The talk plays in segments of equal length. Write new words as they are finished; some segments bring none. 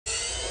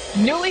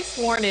Newly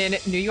sworn in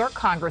New York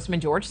Congressman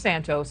George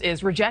Santos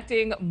is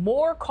rejecting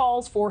more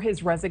calls for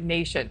his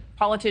resignation.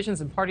 Politicians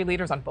and party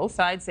leaders on both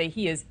sides say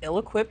he is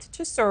ill-equipped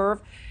to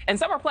serve, and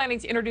some are planning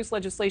to introduce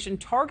legislation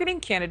targeting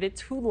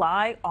candidates who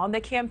lie on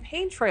the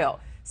campaign trail.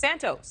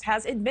 Santos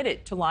has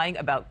admitted to lying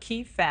about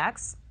key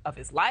facts of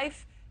his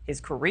life,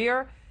 his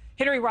career.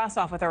 Henry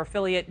Rossoff with our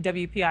affiliate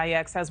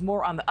WPIX has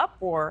more on the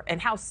uproar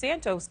and how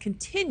Santos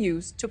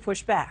continues to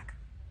push back.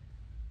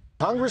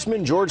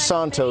 Congressman George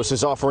Santos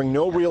is offering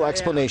no real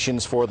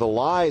explanations for the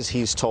lies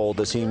he's told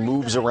as he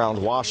moves around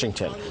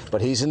Washington.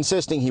 But he's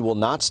insisting he will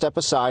not step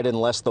aside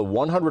unless the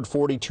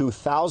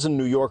 142,000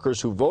 New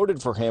Yorkers who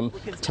voted for him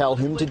tell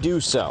him to do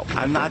so.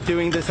 I'm not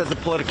doing this as a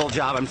political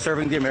job. I'm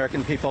serving the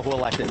American people who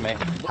elected me.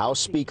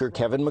 House Speaker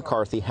Kevin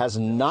McCarthy has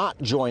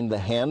not joined the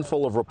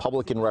handful of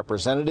Republican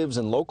representatives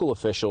and local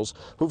officials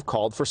who've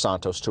called for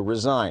Santos to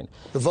resign.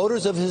 The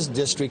voters of his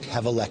district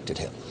have elected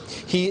him.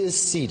 He is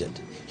seated.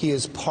 He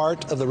is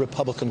part of the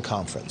Republican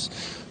conference.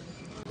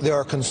 There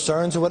are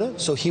concerns with it,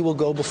 so he will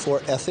go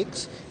before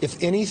ethics.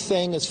 If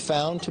anything is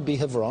found to be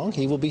wrong,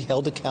 he will be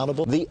held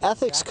accountable. The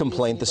ethics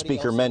complaint the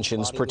speaker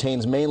mentions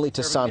pertains mainly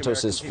to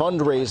Santos's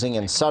fundraising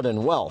and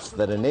sudden wealth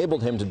that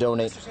enabled him to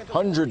donate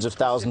hundreds of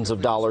thousands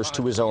of dollars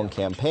to his own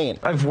campaign.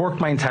 I've worked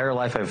my entire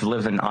life. I've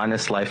lived an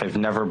honest life. I've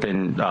never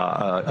been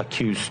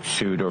accused,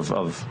 sued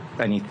of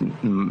any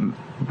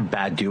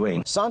bad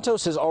doing.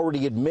 Santos has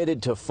already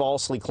admitted to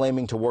falsely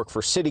claiming to work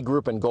for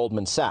Citigroup and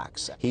Goldman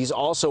Sachs. He's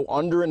also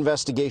under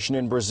investigation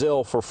in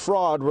Brazil for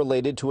fraud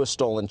related to a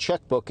stolen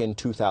checkbook in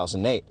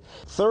 2008.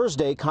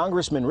 Thursday,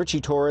 Congressman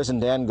Richie Torres and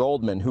Dan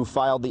Goldman, who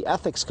filed the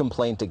ethics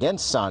complaint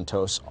against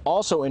Santos,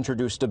 also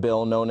introduced a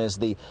bill known as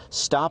the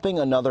Stopping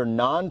Another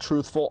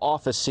Non-Truthful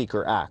Office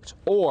Seeker Act,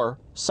 or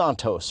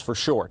Santos for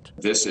short.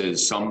 This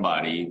is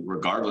somebody,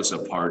 regardless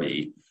of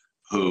party,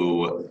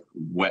 who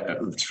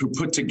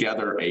put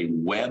together a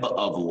web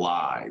of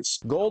lies.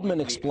 Goldman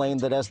explained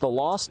that as the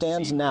law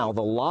stands now,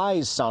 the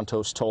lies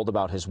Santos told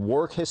about his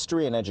work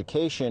history and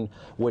education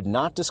would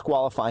not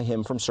disqualify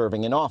him from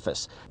serving in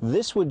office.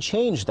 This would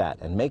change that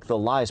and make the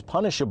lies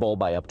punishable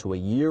by up to a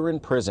year in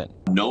prison.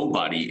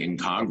 Nobody in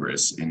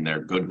Congress, in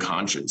their good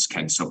conscience,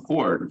 can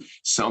support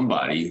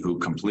somebody who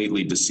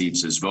completely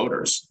deceives his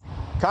voters.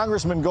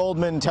 Congressman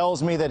Goldman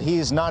tells me that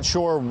he's not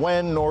sure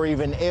when or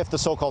even if the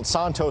so-called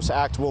Santos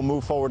Act will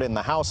move forward in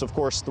the House. Of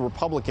course, the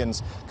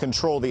Republicans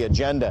control the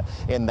agenda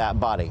in that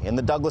body. In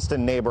the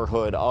Douglaston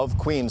neighborhood of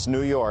Queens,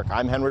 New York,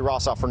 I'm Henry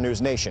Rossoff for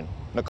NewsNation.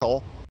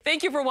 Nicole?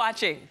 Thank you for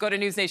watching. Go to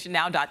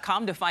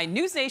newsnationnow.com to find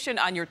NewsNation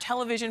on your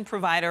television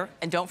provider.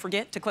 And don't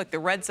forget to click the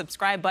red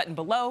subscribe button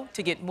below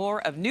to get more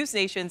of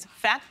NewsNation's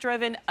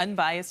fact-driven,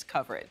 unbiased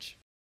coverage.